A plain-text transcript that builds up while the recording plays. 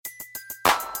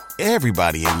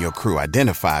Everybody in your crew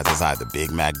identifies as either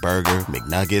Big Mac Burger,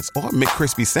 McNuggets, or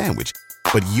McCrispy Sandwich.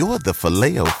 But you're the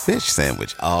Filet-O-Fish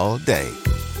Sandwich all day.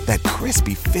 That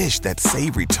crispy fish, that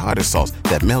savory tartar sauce,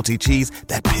 that melty cheese,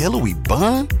 that pillowy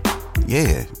bun.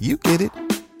 Yeah, you get it.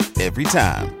 Every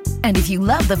time. And if you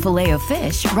love the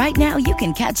Filet-O-Fish, right now you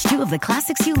can catch two of the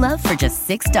classics you love for just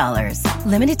 $6.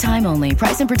 Limited time only.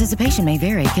 Price and participation may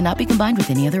vary. Cannot be combined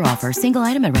with any other offer. Single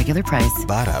item at regular price.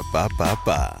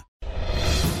 Ba-da-ba-ba-ba.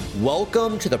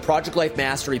 Welcome to the Project Life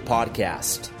Mastery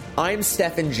Podcast. I'm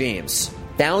Stephen James,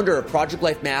 founder of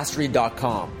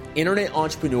ProjectLifeMastery.com, internet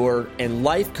entrepreneur and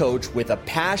life coach with a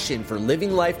passion for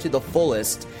living life to the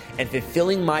fullest and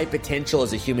fulfilling my potential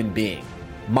as a human being.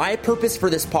 My purpose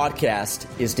for this podcast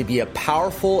is to be a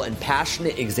powerful and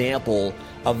passionate example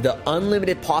of the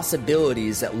unlimited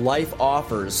possibilities that life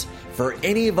offers for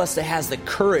any of us that has the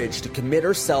courage to commit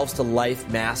ourselves to life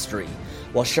mastery,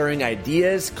 while sharing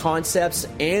ideas, concepts,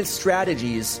 and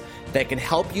strategies that can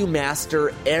help you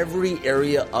master every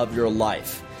area of your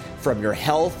life, from your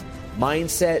health,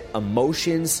 mindset,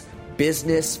 emotions,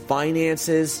 business,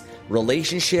 finances,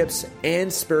 relationships,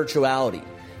 and spirituality.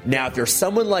 Now, if you're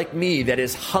someone like me that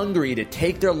is hungry to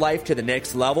take their life to the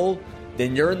next level,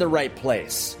 then you're in the right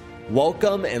place.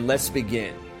 Welcome, and let's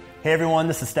begin. Hey everyone,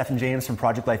 this is Stephen James from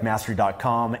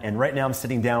ProjectLifeMastery.com, and right now I'm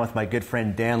sitting down with my good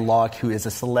friend Dan Locke, who is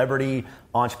a celebrity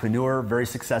entrepreneur, very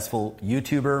successful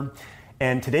YouTuber.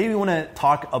 And today we want to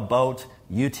talk about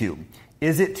YouTube.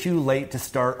 Is it too late to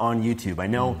start on YouTube? I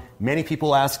know many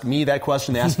people ask me that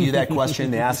question, they ask you that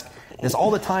question, they ask this all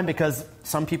the time because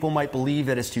some people might believe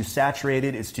that it's too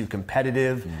saturated, it's too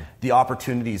competitive, the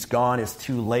opportunity's gone, it's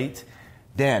too late.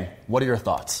 Dan, what are your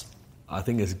thoughts? I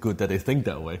think it's good that they think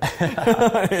that way.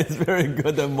 It's very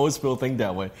good that most people think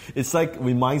that way. It's like,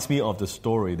 reminds me of the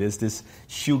story. There's this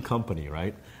shoe company,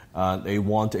 right? They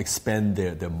want to expand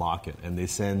their market, and they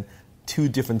send two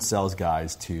different sales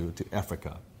guys to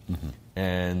Africa. Mm-hmm.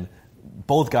 And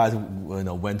both guys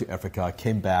went to Africa,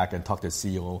 came back and talked to the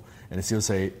CEO, and the CEO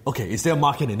say, okay, is there a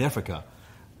market in Africa?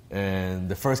 And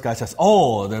the first guy says,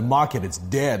 oh, the market is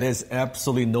dead. There's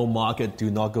absolutely no market.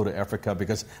 Do not go to Africa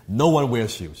because no one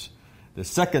wears shoes. The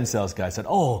second sales guy said,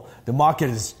 oh, the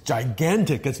market is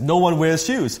gigantic because no one wears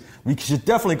shoes. We should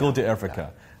definitely go to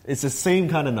Africa. It's the same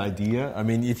kind of idea. I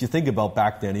mean, if you think about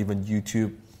back then, even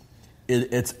YouTube,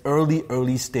 it's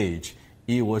early stage.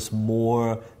 It was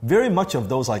more, very much of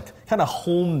those like kind of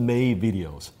homemade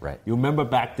videos. Right. You remember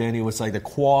back then, it was like the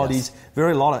qualities,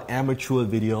 very a lot of amateur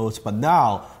videos, but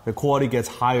now the quality gets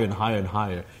higher and higher and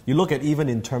higher. You look at even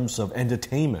in terms of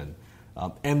entertainment,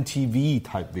 MTV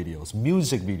type videos,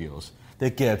 music videos,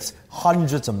 that gets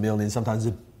hundreds of millions, sometimes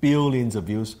billions of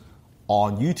views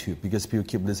on YouTube because people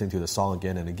keep listening to the song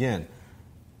again and again.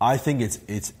 I think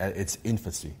it's at its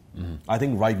infancy. Mm-hmm. I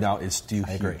think right now it's still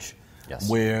huge. Agree. Yes.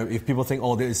 Where if people think,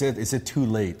 oh, is it too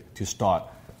late to start?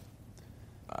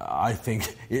 I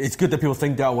think it's good that people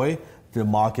think that way. The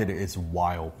market is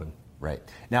wide open. Right.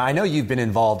 Now, I know you've been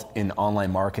involved in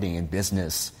online marketing and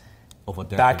business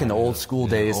back in the old school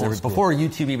days, before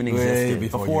YouTube even existed,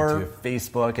 before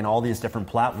Facebook and all these different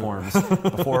platforms,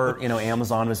 before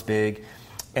Amazon was big.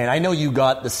 And I know you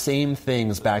got the same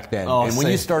things back then. And when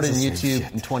you started YouTube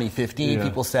in 2015,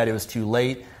 people said it was too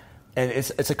late. And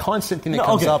it's a constant thing that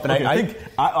comes up. And I think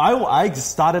I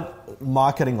started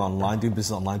marketing online, doing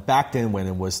business online back then when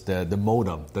it was the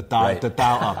modem, the dial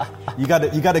up. You got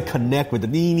to connect with the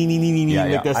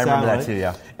make that sound. I remember that too.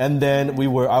 Yeah. And then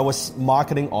I was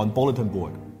marketing on bulletin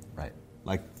board, right?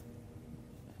 Like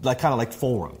kind of like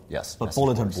forum. Yes. But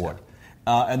bulletin board.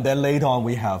 Yeah. And then later on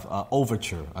we have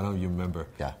Overture. I don't know if you remember.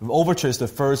 Yeah. Overture is the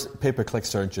first pay-per-click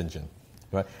search engine.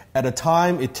 Right. At the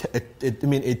time,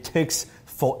 it takes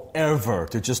forever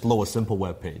to just load a simple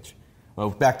web page. Well,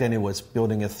 back then it was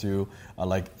building it through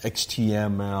like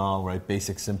HTML, right?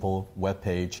 Basic simple web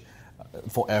page,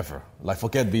 forever. Like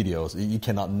forget videos, you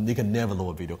can never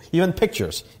load a video. Even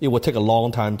pictures, it would take a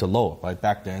long time to load. Right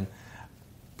back then,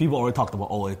 people already talked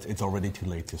about it's already too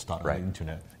late to start on the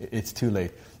internet. It's too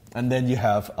late. And then you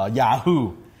have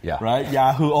Yahoo. Yeah. Right?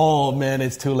 Yahoo, oh man,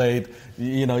 it's too late.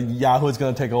 Yahoo is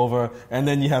going to take over. And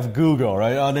then you have Google,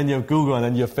 right? And then you have Google, and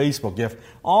then you have Facebook. You have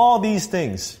all these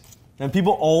things. And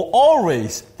people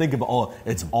always think about,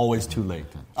 it's always too late.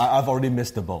 I've already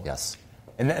missed the boat. Yes.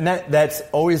 And that's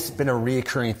always been a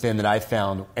recurring thing that I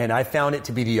found. And I found it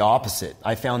to be the opposite.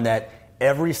 I found that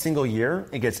every single year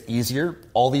it gets easier.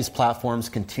 All these platforms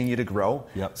continue to grow.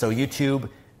 Yep. So YouTube,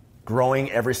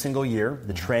 growing every single year.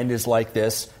 The trend is like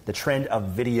this. The trend of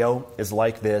video is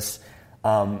like this.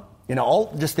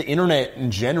 just the internet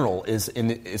in general is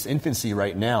in its infancy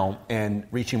right now and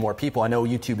reaching more people. I know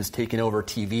YouTube is taking over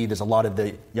TV. There's a lot of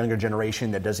the younger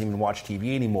generation that doesn't even watch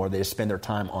TV anymore. They just spend their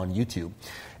time on YouTube.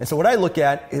 And so what I look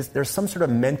at is there's some sort of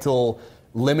mental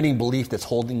limiting belief that's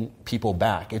holding people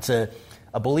back. It's a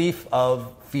belief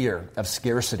of fear, of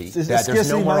scarcity, that there's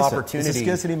no more opportunity. It's a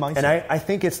scarcity mindset. And I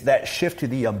think it's that shift to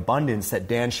the abundance that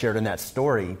Dan shared in that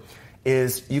story.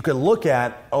 Is you could look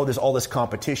at, there's all this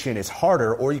competition, it's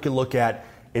harder, or you could look at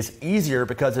it's easier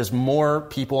because there's more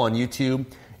people on YouTube.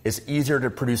 It's easier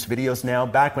to produce videos now.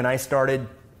 Back when I started,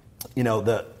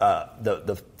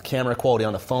 the camera quality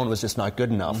on the phone was just not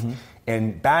good enough. Mm-hmm.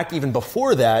 And back even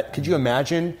before that, could you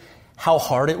imagine how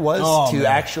hard it was to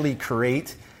actually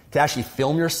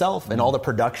film yourself and all the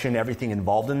production, everything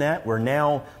involved in that, where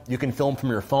now you can film from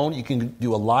your phone, you can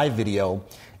do a live video,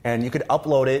 and you could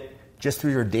upload it just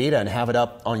through your data and have it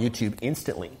up on YouTube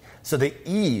instantly. So the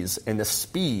ease and the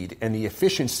speed and the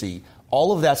efficiency,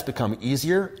 all of that's become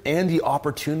easier, and the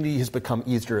opportunity has become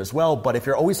easier as well. But if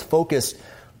you're always focused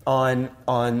on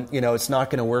it's not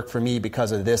going to work for me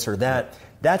because of this or that,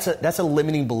 that's a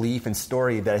limiting belief and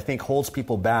story that I think holds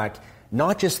people back,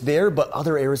 not just there, but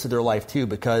other areas of their life too,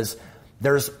 because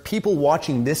there's people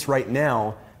watching this right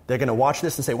now, they're going to watch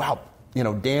this and say, wow,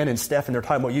 Dan and Steph, and they're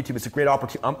talking about YouTube. It's a great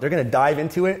opportunity. They're going to dive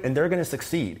into it, and they're going to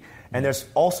succeed. And there's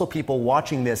also people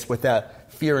watching this with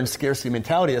that fear and scarcity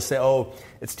mentality that say,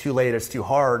 it's too late, it's too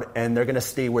hard, and they're going to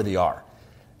stay where they are.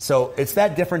 So it's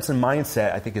that difference in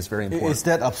mindset I think is very important. It's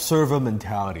that observer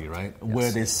mentality, right? Yes.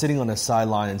 Where they're sitting on the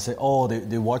sideline and say,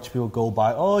 they watch people go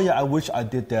by. I wish I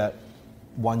did that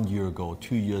 1 year ago,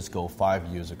 2 years ago, 5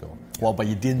 years ago. Yeah. Well, but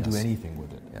you didn't do anything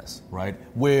with it. Yes. Right?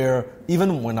 Where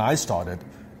even when I started,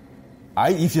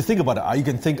 if you think about it, you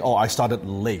can think, I started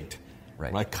late,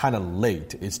 right? Kind of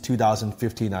late. It's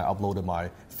 2015. I uploaded my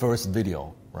first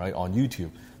video, right, on YouTube.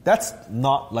 That's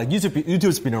not like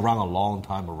YouTube's been around a long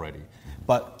time already.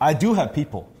 But I do have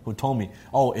people who told me,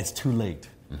 it's too late.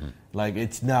 Mm-hmm. Like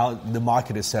it's now the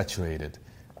market is saturated.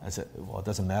 I said, it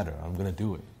doesn't matter. I'm going to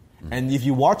do it. Mm-hmm. And if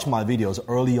you watch my videos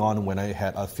early on when I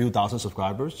had a few thousand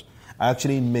subscribers, I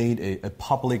actually made a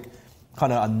public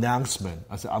kind of announcement.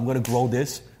 I said, I'm going to grow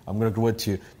this. I'm going to grow it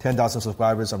to 10,000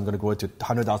 subscribers. I'm going to grow it to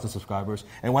 100,000 subscribers.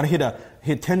 And when I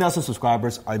hit 10,000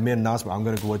 subscribers, I made an announcement. I'm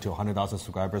going to grow it to 100,000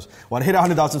 subscribers. When I hit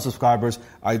 100,000 subscribers,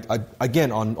 I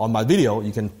again, on my video,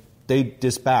 you can date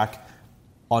this back.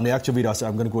 On the actual video, I said,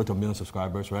 I'm going to grow it to 1 million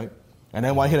subscribers, right? And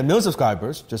then when I hit 1 million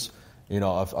subscribers, just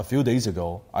a few days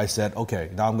ago, I said,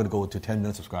 okay, now I'm going to go to 10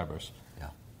 million subscribers.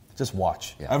 Just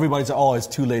watch. Yeah. Everybody says,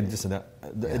 it's too late, this and that.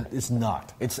 Yeah. It's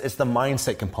not. It's the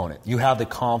mindset component. You have the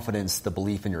confidence, the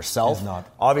belief in yourself. It's not.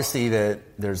 Obviously,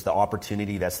 there's the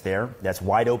opportunity that's there. That's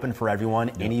wide open for everyone.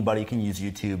 Yeah. Anybody can use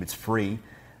YouTube. It's free,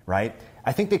 right?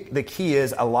 I think the key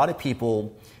is a lot of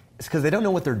people, it's because they don't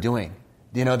know what they're doing.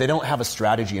 They don't have a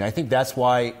strategy. And I think that's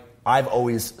why I've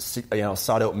always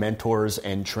sought out mentors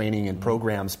and training and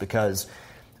programs, because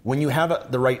when you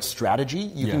have the right strategy,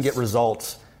 you can get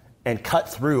results and cut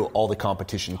through all the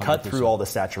competition, 100%. Cut through all the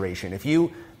saturation. If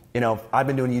I've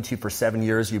been doing YouTube for 7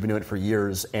 years, you've been doing it for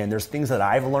years, and there's things that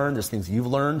I've learned, there's things you've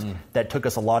learned that took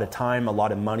us a lot of time, a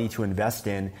lot of money to invest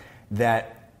in,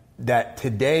 that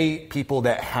today people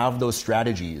that have those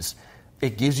strategies,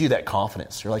 it gives you that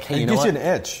confidence. You're like, hey, it gives you an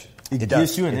edge. It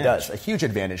gives you an edge. It does, a huge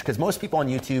advantage, because most people on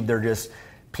YouTube, they're just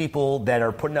people that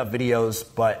are putting up videos,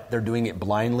 but they're doing it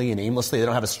blindly and aimlessly. They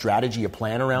don't have a strategy, a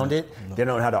plan around it. No. They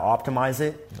don't know how to optimize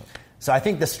it. No. So I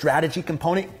think the strategy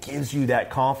component gives you that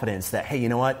confidence that, hey, you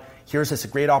know what? Here's this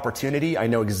great opportunity. I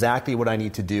know exactly what I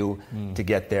need to do to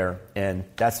get there. And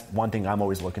that's one thing I'm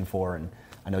always looking for, and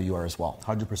I know you are as well.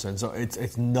 100%. So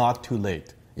it's not too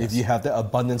late. Yes. If you have the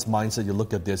abundance mindset, you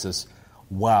look at this as,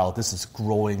 wow, this is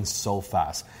growing so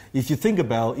fast. If you think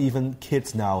about even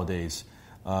kids nowadays,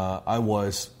 I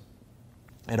was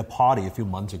at a party a few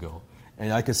months ago,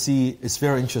 and I could see, it's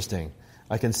very interesting.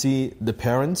 I can see the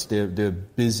parents, they're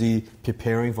busy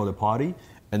preparing for the party,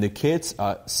 and the kids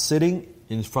are sitting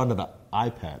in front of an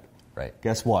iPad. Right.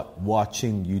 Guess what?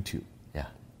 Watching YouTube. Yeah.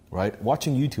 Right?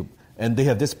 Watching YouTube. And they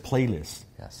have this playlist.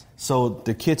 Yes. So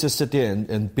the kids just sit there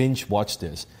and binge watch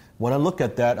this. When I look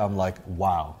at that, I'm like,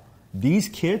 wow. These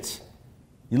kids,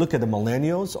 you look at the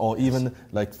millennials, or even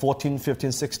like 14,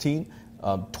 15, 16,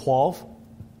 12,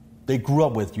 they grew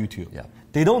up with YouTube. Yeah.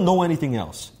 They don't know anything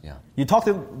else. Yeah. You talk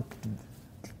to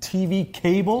TV,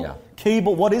 cable? Yeah.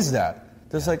 Cable, what is that?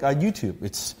 There's like YouTube.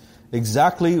 It's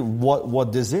exactly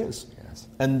what this is. Yes.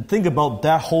 And think about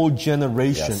that whole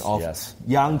generation of yes.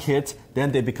 young kids,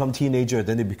 then they become teenagers,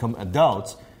 then they become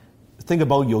adults. think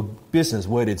about your business,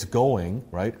 where it's going,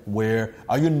 right? Where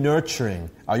are you nurturing?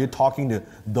 Are you talking to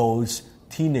those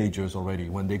teenagers already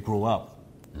when they grow up,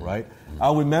 right?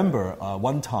 I remember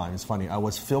one time, it's funny, I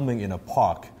was filming in a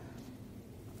park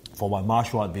for my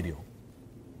martial art video,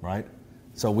 right?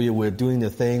 So we were doing the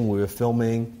thing, we were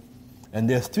filming, and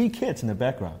there's 3 kids in the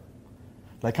background,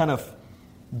 like kind of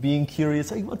being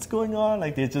curious, like what's going on?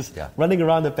 Like they're just running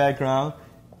around the background.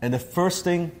 And the first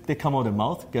thing they come out of their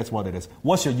mouth, guess what it is?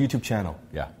 What's your YouTube channel?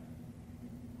 Yeah.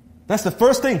 That's the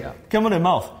first thing come out of their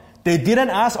mouth. They didn't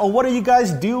ask, oh, what are you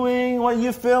guys doing? What are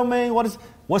you filming?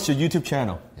 What's your YouTube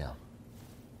channel? Yeah.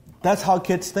 That's how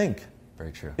kids think.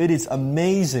 Very true. It is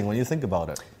amazing when you think about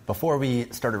it. Before we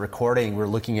started recording, we were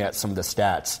looking at some of the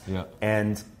stats. Yeah.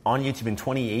 And on YouTube in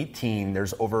 2018,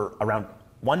 there's around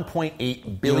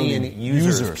 1.8 billion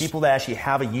users, people that actually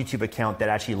have a YouTube account that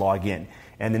actually log in.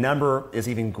 And the number is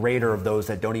even greater of those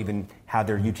that don't even have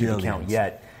their YouTube account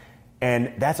yet.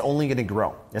 And that's only going to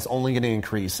grow. That's only going to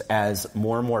increase as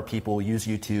more and more people use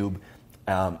YouTube.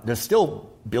 There's still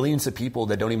billions of people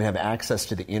that don't even have access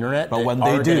to the internet, but when they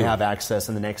are do, going to have access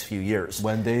in the next few years.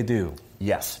 When they do.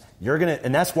 Yes.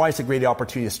 And that's why it's a great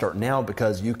opportunity to start now,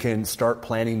 because you can start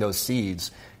planting those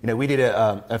seeds. You know, we did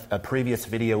a previous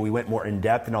video. We went more in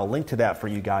depth, and I'll link to that for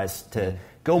you guys to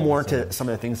go more into some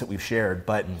of the things that we've shared.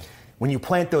 But when you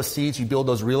plant those seeds, you build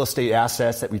those real estate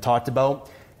assets that we talked about,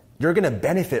 you're going to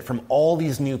benefit from all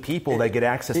these new people that get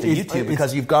access to YouTube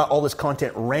because you've got all this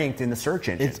content ranked in the search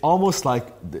engine. It's almost like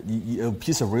a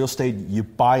piece of real estate you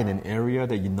buy in an area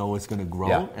that you know is going to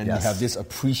grow, and you have this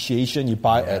appreciation. You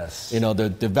buy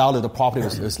the value of the property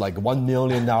is like $1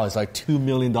 million now. It's like $2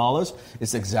 million.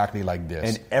 It's exactly like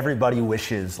this. And everybody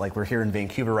wishes, like we're here in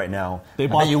Vancouver right now.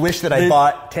 You wish that I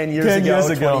bought 10 years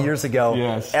ago, 20 years ago.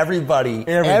 Yes.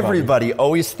 Everybody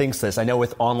always thinks this. I know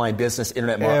with online business,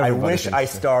 internet marketing, I wish I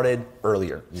started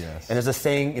earlier. Yes. And there's a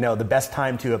saying, the best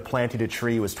time to have planted a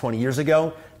tree was 20 years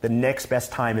ago. The next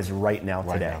best time is right now,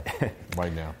 today.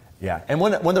 Right now. Yeah. And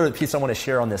one other piece I want to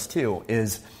share on this too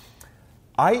is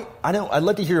I'd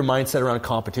love to hear your mindset around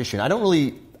competition.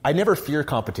 I never fear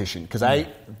competition because I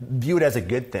view it as a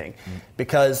good thing.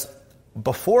 Because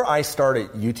before I start a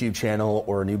YouTube channel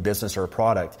or a new business or a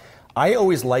product, I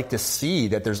always like to see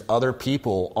that there's other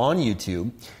people on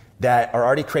YouTube that are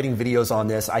already creating videos on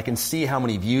this. I can see how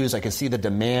many views, I can see the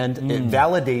demand. It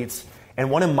validates.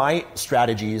 And one of my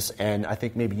strategies, and I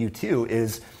think maybe you too,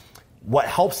 is what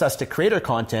helps us to create our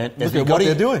content is we go to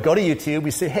YouTube, we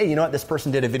say, hey, you know what, this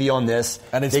person did a video on this,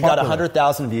 and they got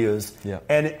 100,000 views. Yeah.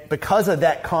 And because of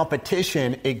that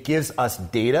competition, it gives us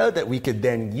data that we could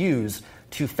then use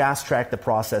to fast track the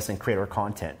process and create our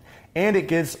content. And it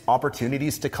gives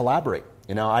opportunities to collaborate.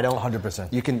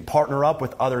 100%. You can partner up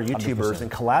with other YouTubers 100%.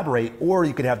 and collaborate, or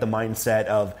you could have the mindset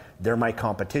of they're my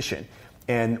competition.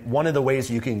 And one of the ways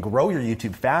you can grow your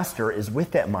YouTube faster is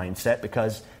with that mindset,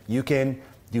 because you can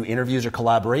do interviews or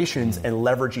collaborations and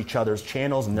leverage each other's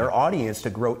channels and their audience to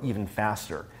grow even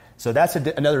faster. So that's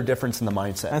another difference in the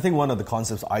mindset. I think one of the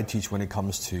concepts I teach when it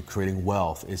comes to creating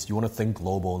wealth is you want to think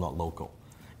global, not local.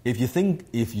 If you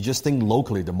just think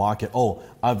locally, the market,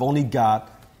 I've only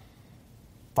got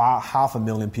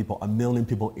 500,000 people, 1 million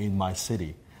people in my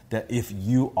city, that if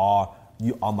you are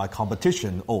my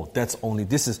competition,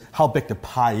 this is how big the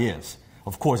pie is.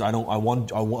 Of course, I don't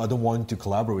want to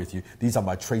collaborate with you. These are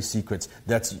my trade secrets.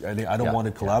 I don't want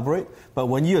to collaborate. But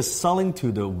when you are selling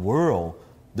to the world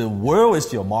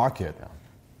is your market. Yeah.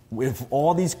 With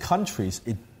all these countries,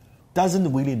 it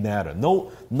doesn't really matter.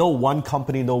 No one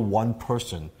company, no one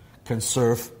person can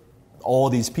serve all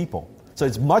these people. So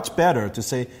it's much better to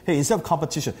say, hey, instead of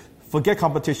competition, forget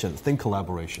competition, think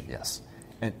collaboration. Yes.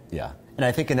 And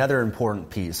I think another important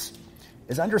piece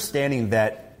is understanding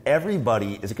that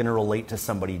everybody is going to relate to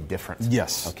somebody different.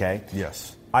 Yes. Okay?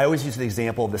 Yes. I always use the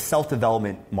example of the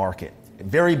self-development market. A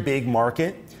very big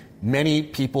market, many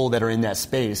people that are in that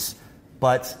space,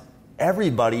 but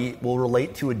everybody will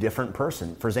relate to a different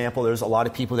person. For example, there's a lot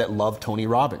of people that love Tony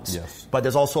Robbins. Yes. But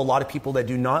there's also a lot of people that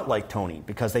do not like Tony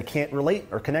because they can't relate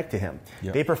or connect to him.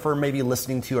 Yep. They prefer maybe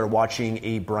listening to or watching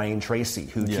a Brian Tracy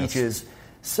who teaches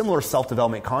similar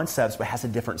self-development concepts but has a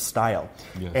different style.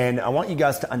 Yes. And I want you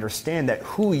guys to understand that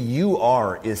who you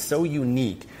are is so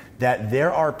unique that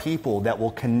there are people that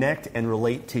will connect and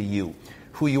relate to you.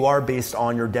 Who you are based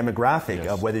on your demographic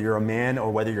of whether you're a man or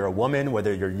whether you're a woman,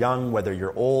 whether you're young, whether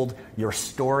you're old, your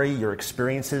story, your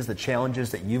experiences, the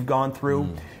challenges that you've gone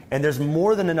through. And there's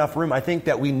more than enough room. I think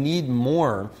that we need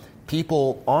more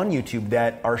people on YouTube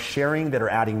that are sharing, that are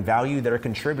adding value, that are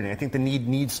contributing. I think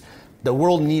the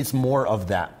world needs more of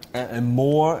that. And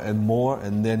more,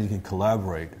 and then you can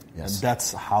collaborate Yes. And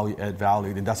that's how you add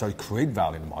value, and that's how you create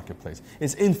value in the marketplace.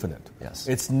 It's infinite. Yes.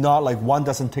 It's not like one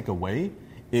doesn't take away.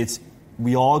 It's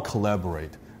we all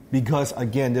collaborate because,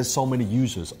 again, there's so many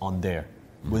users on there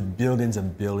with billions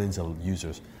and billions of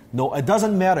users. No, it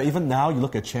doesn't matter. Even now, you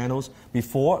look at channels.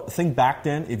 Before, think back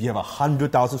then, if you have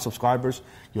 100,000 subscribers,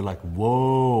 you're like,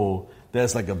 whoa,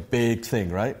 that's like a big thing,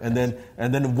 right? And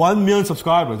then 1 million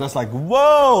subscribers, that's like,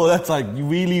 whoa, that's like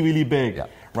really, really big,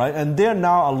 right? And there are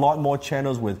now a lot more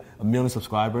channels with 1 million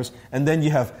subscribers. And then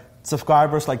you have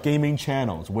subscribers like gaming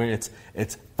channels where it's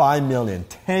 5 million,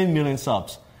 10 million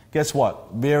subs. Guess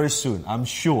what? Very soon, I'm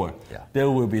sure,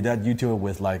 there will be that YouTuber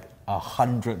with like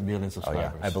 100 million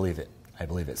subscribers. Oh, yeah. I believe it.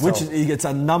 Which it's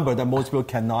a number that most people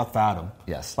cannot fathom.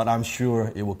 Yes. But I'm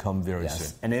sure it will come very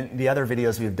soon. And in the other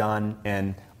videos we've done,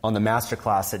 and on the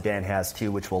masterclass that Dan has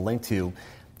too, which we'll link to,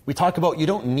 we talk about you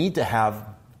don't need to have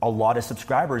a lot of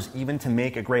subscribers even to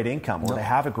make a great income or to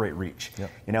have a great reach. Yep.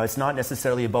 You know, it's not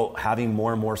necessarily about having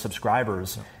more and more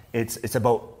subscribers. Yep. It's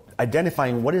about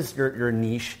identifying what is your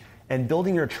niche and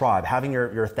building your tribe, having your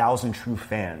 1,000 true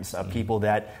fans of people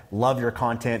that love your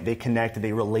content, they connect,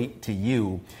 they relate to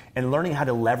you, and learning how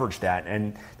to leverage that.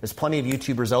 And there's plenty of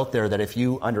YouTubers out there that if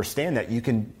you understand that, you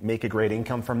can make a great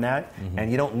income from that,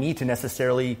 and you don't need to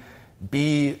necessarily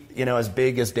be, you know, as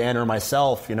big as Dan or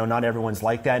myself. You know, not everyone's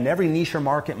like that. And every niche or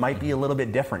market might be a little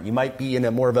bit different. You might be in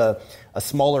a more of a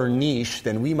smaller niche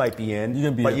than we might be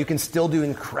in, but you can still do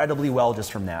incredibly well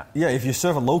just from that. Yeah, if you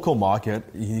serve a local market,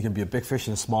 you can be a big fish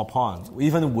in a small pond.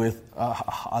 Even with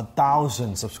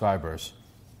 1,000 subscribers,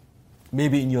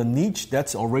 maybe in your niche,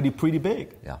 that's already pretty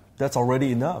big. Yeah. That's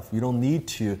already enough. You don't need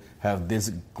to have this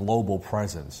global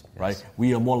presence, right?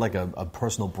 We are more like a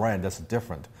personal brand. That's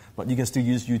different. But you can still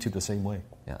use YouTube the same way.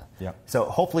 Yeah. So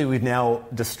hopefully we've now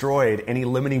destroyed any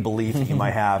limiting belief that you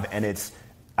might have, and it's,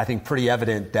 I think, pretty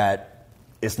evident that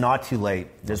it's not too late.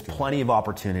 There's plenty of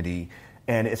opportunity,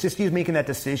 and it's just you making that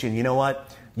decision. You know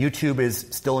what? YouTube is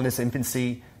still in its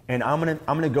infancy, and I'm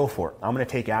gonna go for it. I'm gonna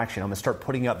take action. I'm gonna start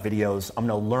putting up videos. I'm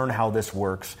gonna learn how this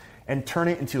works and turn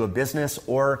it into a business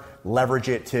or leverage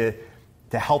it to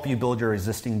help you build your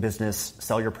existing business,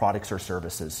 sell your products or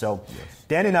services. So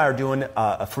Dan and I are doing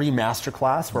a free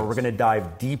masterclass where we're going to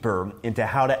dive deeper into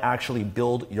how to actually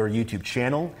build your YouTube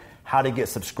channel, how to get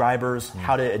subscribers,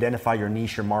 how to identify your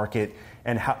niche or market,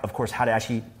 and how, of course, how to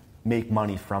actually make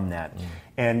money from that.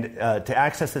 And to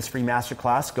access this free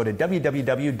masterclass, go to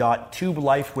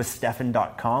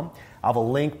www.tubelifewithstephan.com. I'll have a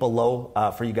link below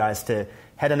for you guys to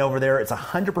head on over there. It's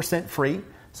 100% free.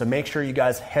 So make sure you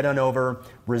guys head on over,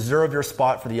 reserve your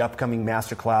spot for the upcoming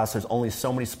masterclass. There's only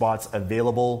so many spots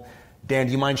available. Dan,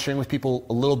 do you mind sharing with people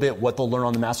a little bit what they'll learn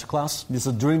on the masterclass?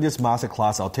 So during this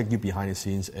masterclass, I'll take you behind the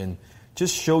scenes and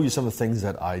just show you some of the things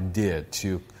that I did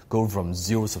to go from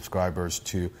 0 subscribers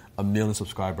to 1 million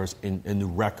subscribers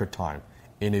in record time,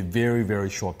 in a very, very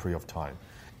short period of time.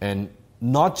 And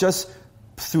not just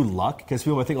through luck, because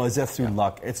people might think, oh, is that through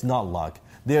luck? It's not luck.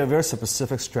 There are very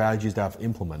specific strategies that I've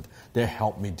implemented that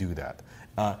help me do that.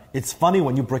 It's funny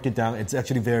when you break it down, it's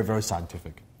actually very, very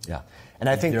scientific. Yeah. And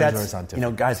I think that's, you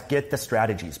know, guys, get the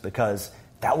strategies because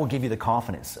that will give you the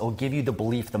confidence. It will give you the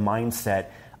belief, the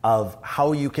mindset of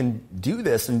how you can do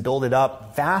this and build it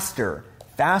up faster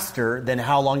than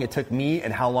how long it took me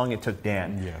and how long it took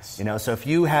Dan. Yes. You know, so if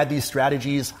you had these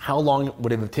strategies, how long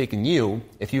would it have taken you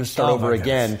if you start over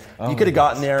again? You could have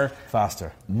gotten there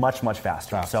faster. Much, much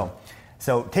faster.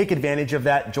 So take advantage of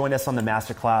that. Join us on the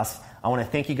masterclass. I want to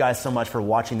thank you guys so much for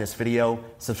watching this video.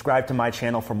 Subscribe to my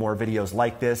channel for more videos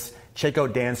like this. Check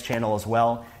out Dan's channel as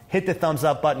well. Hit the thumbs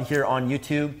up button here on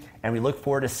YouTube, and we look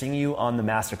forward to seeing you on the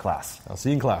masterclass. I'll see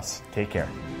you in class. Take care.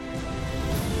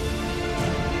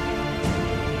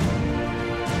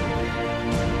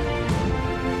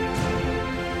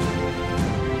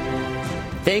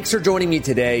 Thanks for joining me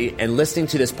today and listening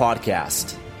to this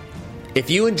podcast. If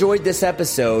you enjoyed this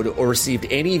episode or received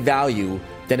any value,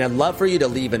 then I'd love for you to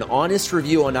leave an honest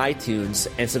review on iTunes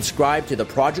and subscribe to the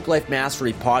Project Life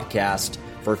Mastery podcast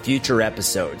for future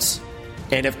episodes.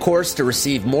 And of course, to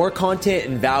receive more content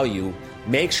and value,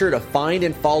 make sure to find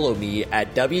and follow me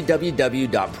at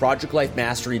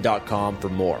www.projectlifemastery.com for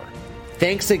more.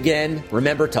 Thanks again.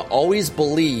 Remember to always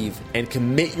believe and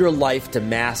commit your life to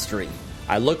mastery.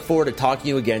 I look forward to talking to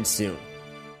you again soon.